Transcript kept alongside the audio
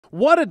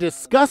What a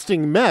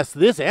disgusting mess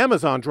this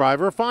Amazon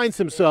driver finds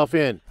himself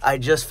in. I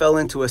just fell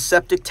into a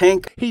septic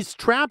tank. He's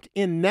trapped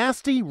in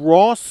nasty,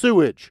 raw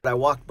sewage. I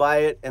walked by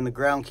it and the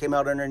ground came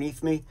out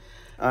underneath me.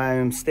 I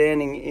am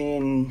standing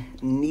in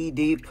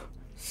knee-deep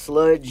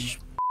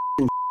sludge.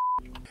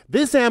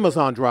 This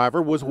Amazon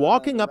driver was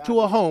walking up to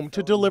a home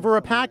to deliver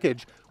a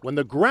package when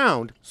the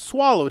ground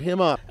swallowed him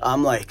up.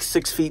 I'm like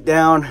 6 feet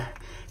down,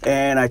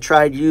 and I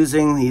tried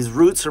using these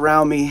roots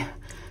around me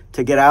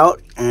to get out,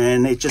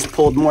 and it just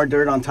pulled more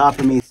dirt on top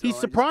of me. He's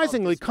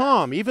surprisingly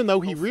calm, even though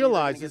he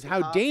realizes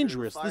how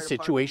dangerous the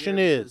situation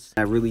is.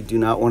 I really do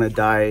not want to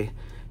die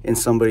in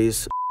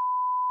somebody's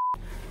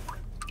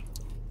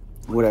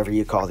whatever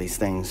you call these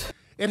things.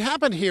 It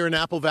happened here in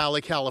Apple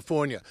Valley,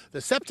 California.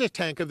 The septic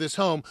tank of this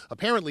home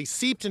apparently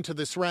seeped into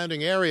the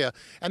surrounding area,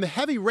 and the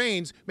heavy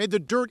rains made the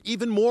dirt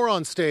even more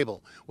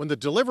unstable. When the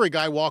delivery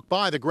guy walked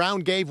by, the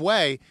ground gave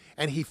way,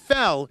 and he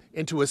fell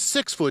into a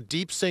 6-foot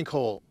deep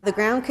sinkhole. The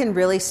ground can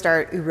really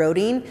start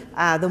eroding.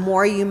 The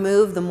more you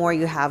move, the more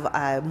you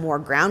have more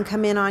ground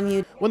come in on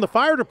you. When the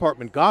fire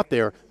department got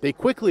there, they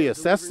quickly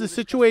assessed the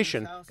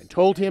situation and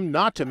told him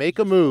not to make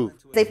a move.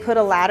 They put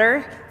a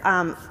ladder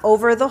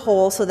over the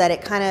hole so that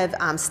it kind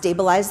of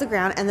stabilized the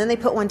ground, and then they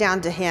put one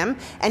down to him,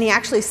 and he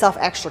actually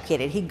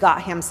self-extricated. He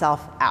got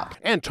himself out.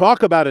 And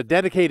talk about a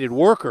dedicated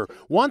worker.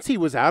 Once he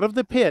was out of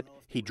the pit,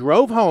 he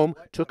drove home,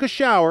 took a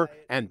shower,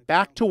 and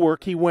back to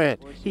work he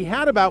went. He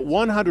had about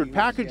 100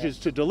 packages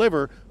to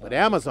deliver, but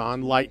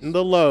Amazon lightened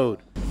the load.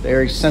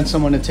 They sent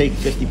someone to take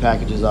 50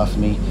 packages off of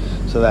me,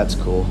 so that's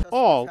cool.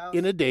 All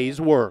in a day's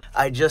work.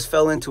 I just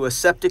fell into a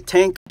septic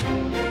tank.